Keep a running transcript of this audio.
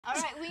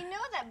we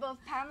know that both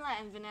Pamela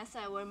and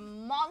Vanessa were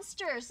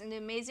monsters in the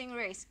Amazing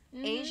Race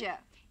Asia.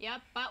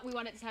 Yep, but we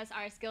wanted to test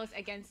our skills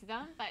against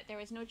them, but there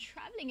was no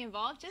traveling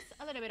involved, just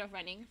a little bit of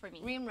running for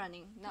me. Reem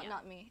running,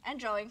 not me. And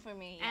drawing for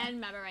me. And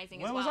memorizing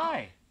Where as well. was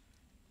I?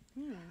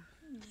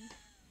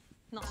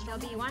 There'll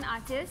be one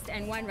artist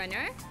and one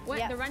runner.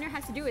 What the runner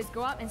has to do is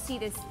go up and see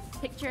this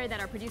picture that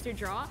our producer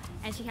draw,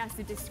 and she has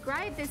to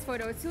describe this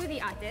photo to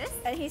the artist.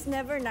 And he's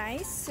never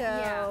nice, so...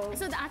 Yeah.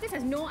 So the artist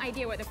has no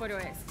idea what the photo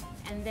is.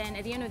 And then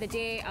at the end of the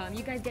day,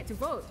 you guys get to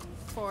vote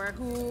for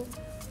who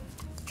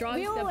draws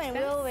the best.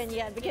 We'll win,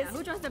 yeah, because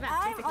who draws the best,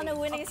 I'm on a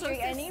winning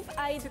streak, and if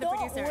I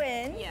don't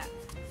win... Yeah.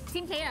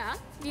 Team player,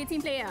 be a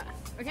team player,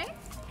 okay?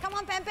 Come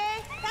on, Pempe!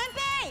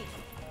 Pempe!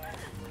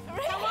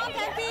 Come on,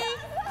 Pempe!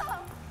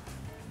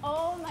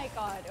 Oh my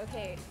god,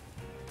 okay.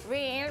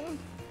 Reem.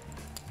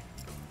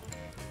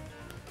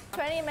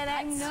 20 minutes.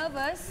 I'm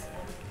nervous.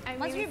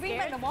 Must we bring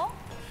back the ball?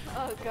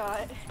 Oh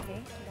god. Okay,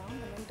 down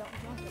and then draw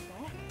the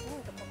ball. Oh,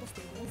 the ball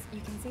stays.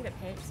 You can see the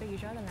pitch, so you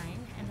draw the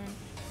line, and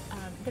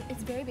then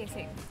it's very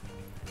basic.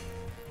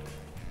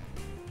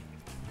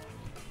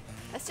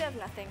 I still have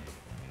nothing.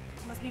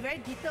 Must be very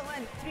detailed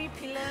one. 3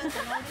 pillars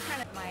and all this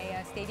kind of...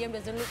 My stadium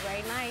doesn't look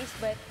very nice,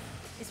 but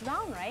it's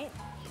round, right?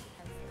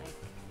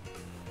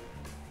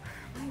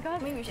 Oh my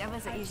god. Maybe whichever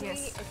is the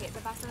easiest. Okay,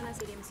 the Barcelona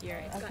Stadium's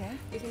here. It's got,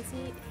 you can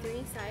see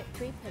 3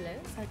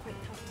 pillars. Are quite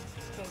tough.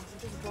 Okay,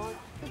 so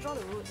just draw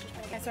the roots.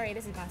 Sorry,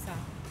 this is Barca.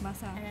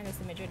 Barca. And then there's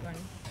the Madrid one.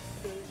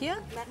 Here?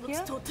 That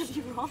looks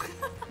totally wrong.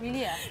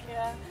 Really?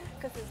 Yeah,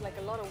 because there's like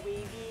a lot of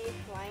wavy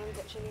lines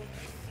actually.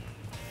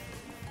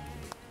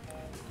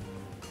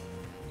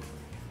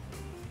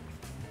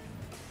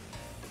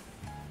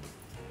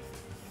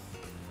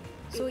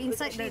 So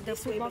inside the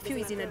football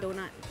field is in a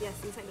donut? Yes,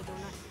 inside the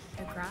donut.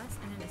 The grass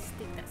and then a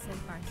stick that says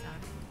Barca.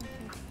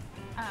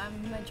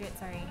 Madrid,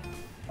 sorry.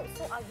 Oh,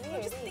 so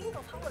ugly. Just think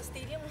of how a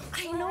stadium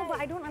looks I know, but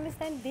I don't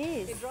understand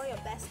this. You draw your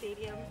best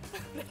stadium.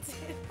 That's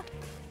it.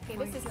 Okay,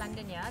 this is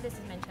London, yeah. This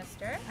is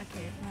Manchester.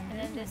 Okay. And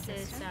then this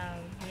is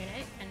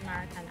Munich and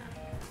Maracana.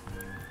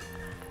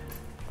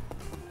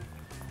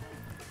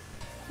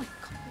 Oh my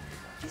god,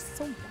 this is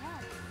so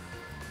bad.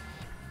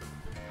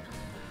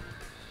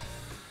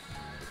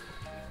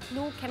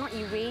 No, cannot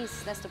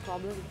erase. That's the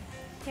problem.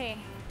 Okay,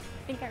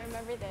 I think I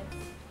remember this.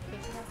 Okay,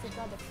 she has to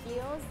draw the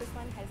fields. This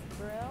one has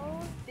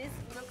grills. This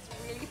looks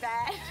really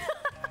bad.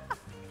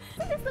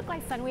 Doesn't this look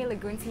like Sunway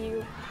Lagoon to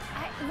you?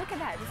 Look at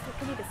that. This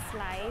could be the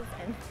slides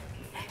and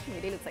it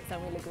really looks like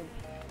Sunway Lagoon.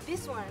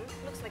 This one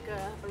looks like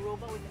a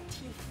robot with a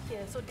teeth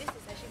here. So this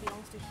actually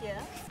belongs to here.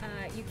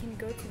 You can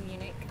go to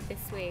Munich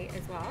this way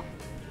as well.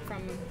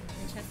 From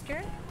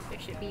Manchester, there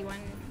should be one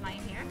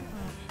line here.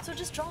 So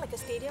just draw like a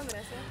stadium,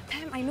 Vanessa.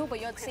 Pam, I know,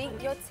 but you're saying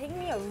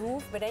me a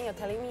roof, but then you're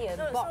telling me a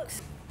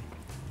box.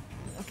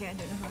 Okay, I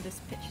don't know how this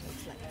pitch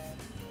looks like.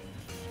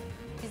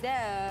 Is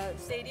there a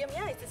stadium?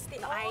 Yeah, it's a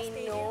stadium. I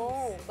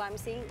know, but I'm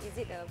saying, is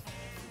it a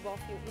football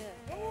field here?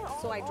 Yeah,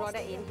 so I draw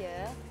that in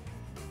here.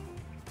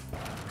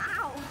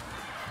 Ow!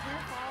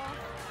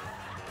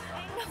 I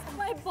know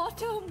my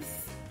bottoms.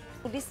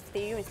 So this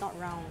stadium is not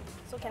round.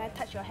 So can I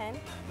touch your hand?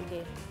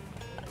 Okay.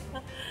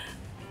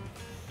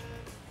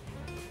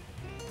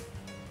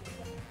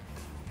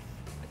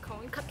 A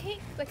cone?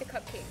 Cupcake? Like a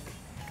cupcake.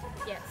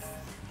 Yes.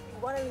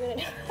 What are we gonna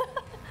do?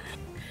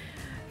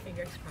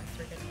 Fingers crossed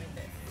we're gonna win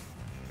this.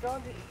 Draw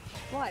the...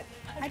 What?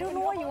 I don't know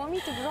what you want me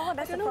to draw.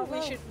 That's the problem.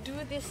 We should do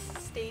this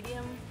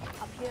stadium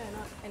up here or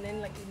not, and then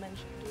like you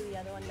mentioned, do the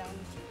other one down.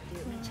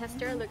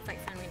 Manchester looks like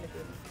Sunway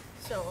Lagoon.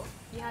 So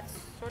you have to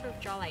sort of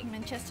draw like...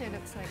 Manchester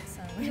looks like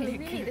Sunway Lagoon.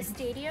 Really, the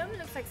stadium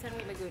looks like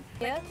Sunway Lagoon.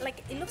 Yeah?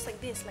 Like it looks like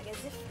this, like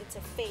as if it's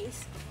a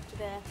face to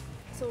the...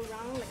 So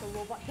round like a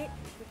robot head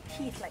with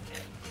teeth like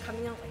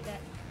coming out like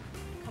that.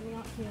 Coming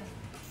out here.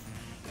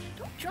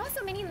 Don't draw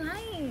so many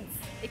lines.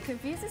 It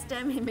confuses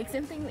them, it makes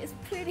them think it's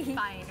pretty.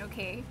 Fine,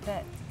 okay.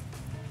 That.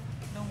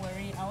 Don't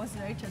worry, I was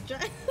very cha-cha.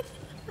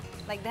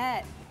 Like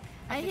that.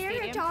 I hear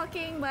her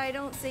talking, but I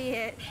don't see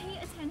it. Pay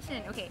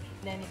attention. Okay.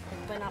 Then it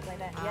open up like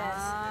that.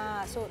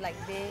 Ah, so like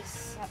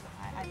this. Yep,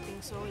 I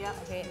think so. Yeah.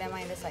 Okay, never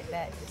mind. It's like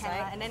that.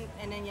 Inside.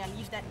 And then yeah,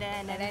 leave that there,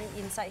 And then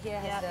inside here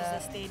has the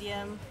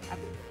stadium.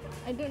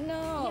 I don't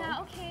know.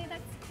 Yeah, okay,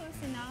 that's close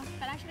enough.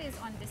 But actually, it's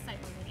on this side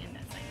only and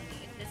that side only.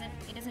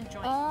 It doesn't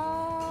join.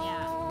 Oh.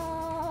 Yeah.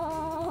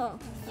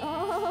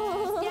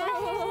 Oh.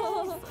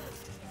 Yes.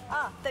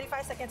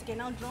 35 seconds. Okay,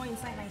 now draw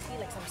inside nicely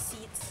like some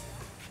seats.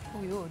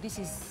 Oh yo, this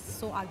is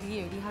so ugly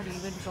already. How do you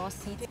even draw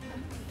seats?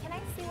 Can I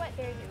see what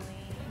they're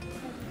doing?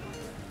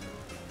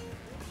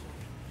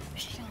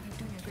 Michelle, you're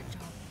doing a good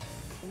job.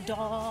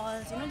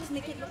 Dolls. You know, just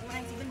make it look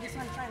nice. Even this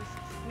one, try and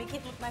make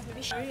it look nice.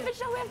 Maybe show you.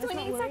 Michelle, we have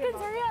 28 seconds.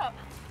 Hurry up.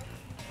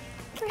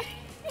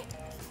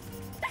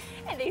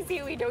 And they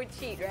see we don't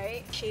cheat,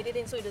 right? Shade it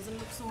in so it doesn't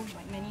look so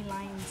like many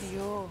lines.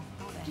 Yo.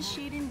 Just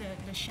shade in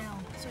the shell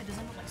so it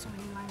doesn't look like so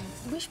many lines.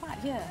 Which part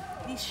here?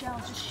 These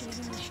shells, just shade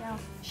in the shell.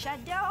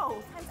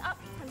 Shadow! Hands up,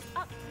 hands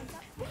up, hands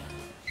up.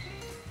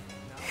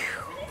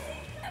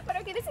 But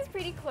okay, this is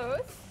pretty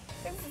close.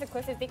 This is the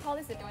closest. They call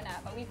this a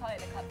donut, but we call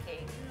it a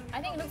cupcake.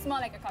 I think it looks more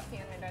like a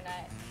cupcake than a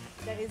donut.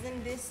 There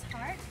isn't this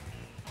heart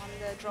on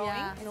the drawing,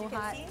 Yeah, as no you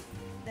can heart. see.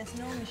 There's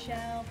no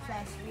Michelle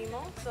plus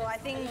Remo, so I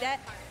think that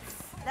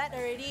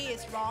already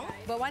is wrong.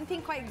 But one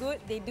thing quite good,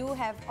 they do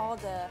have all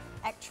the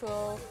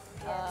actual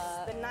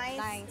The nines,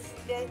 lines.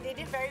 they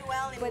did very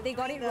well in But they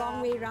got it doing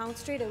wrong way round.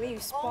 Straight away you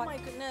spot. Oh my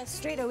goodness.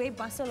 Straight away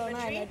Barcelona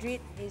and Madrid?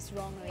 Madrid is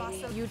wrong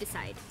already. You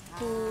decide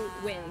who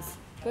wins.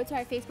 Go to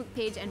our Facebook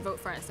page and vote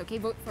for us, okay?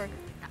 Vote for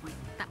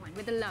that one,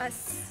 with the love.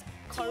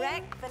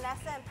 Correct.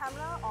 Vanessa and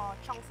Pamela or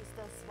Chong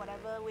sisters,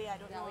 whatever way, I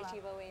don't know.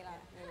 Whichever way lah.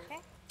 Okay.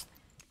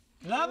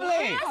 Lovely.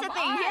 Here's the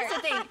thing, here's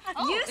the thing.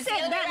 You it's the said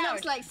other that way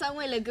looks like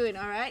Somewhere Lagoon,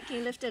 alright? Can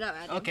you lift it up,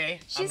 Adam? Okay.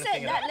 She I'm said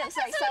lifting it that up. looks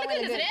like Somewhere Somewhere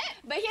Lagoon, Lagoon. isn't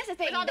it? But here's the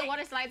thing. With all the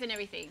water slides and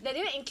everything. They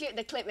didn't include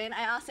the clip in.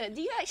 I asked her,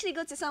 do you actually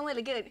go to Somewhere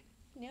Lagoon?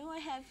 No, I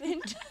haven't.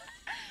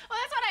 Well,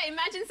 that's what I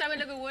imagine Somewhere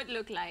Lagoon would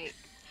look like,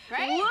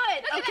 right?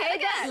 Would,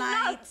 okay, that's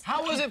not...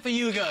 How was it for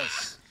you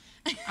guys?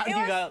 How did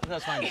you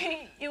guys find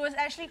it? It was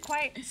actually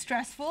quite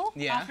stressful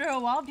Yeah. after a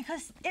while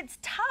because it's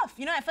tough.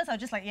 You know, at first I was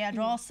just like, yeah,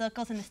 draw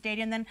circles in the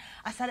stadium. Then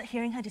I started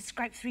hearing her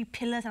describe 3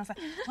 pillars, and I was like,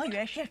 oh, you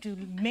actually have to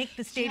make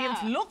the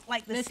stadiums look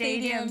like the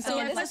stadium. So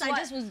Okay, at first I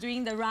just was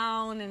doing the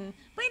round, and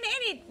but in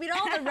the end, with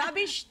all the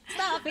rubbish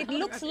stuff, it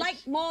looks like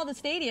more the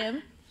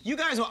stadium. You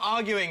guys were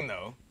arguing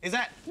though. Is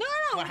that No,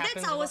 what that's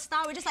happens our about-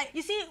 style. We're just like,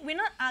 you see, we're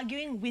not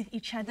arguing with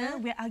each other,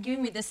 we're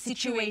arguing with the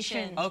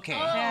situation. Okay.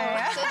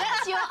 So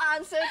that's your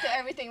answer to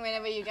everything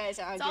whenever you guys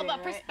are It's arguing, all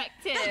about right?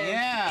 perspective.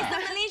 Yeah.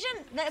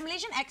 The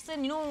Malaysian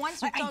accent, you know,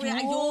 once we Like, talk, we're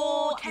like,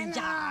 "Ayo, "Ayo, can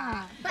ja."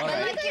 lah." But Alright.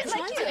 have you guys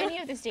gone to any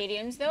of the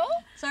stadiums though?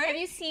 Sorry? Have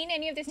you seen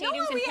any of the No,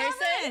 stadiums in we person?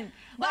 haven't.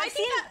 But I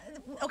think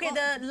that, okay,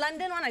 the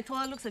London one I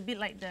told her looks a bit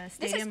like the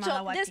This is, stadium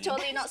Malawati. this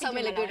totally not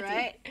Somewhere Lagoon,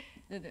 right?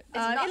 It's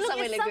not It's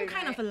Somewhere some Lagoon,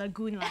 kind right? of a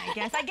lagoon, I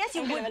guess. I guess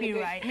you would be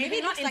right.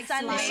 Maybe not like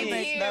inside slime. but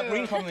See, the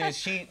Reem problem is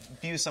she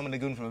views Summer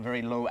Lagoon from a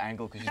very low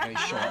angle because she's very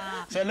short.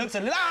 So it looks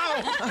a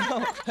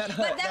little...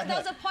 But there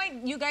was a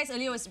point you guys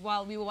earlier was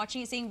while we were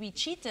watching it saying we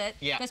cheated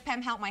Yeah. because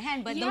Pam held my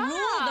hand. But Yeah.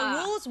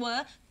 the rules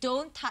were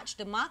don't touch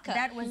the marker.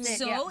 That was it,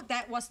 So yeah.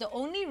 that was the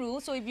only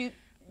rule. So if you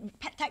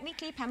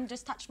technically Pam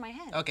just touched my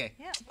hand. Okay.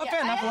 Yeah. Oh,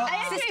 fair enough. Well,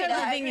 I agree Sister with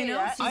that, loving, you know?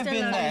 I agree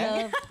with that. I've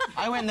been there.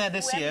 I went there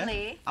this year.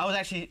 Wembley. I was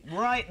actually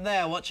right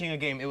there watching a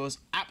game. It was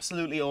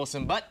absolutely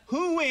awesome. But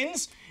who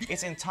wins?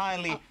 It's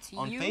entirely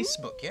on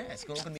Facebook. Yeah, it's going to be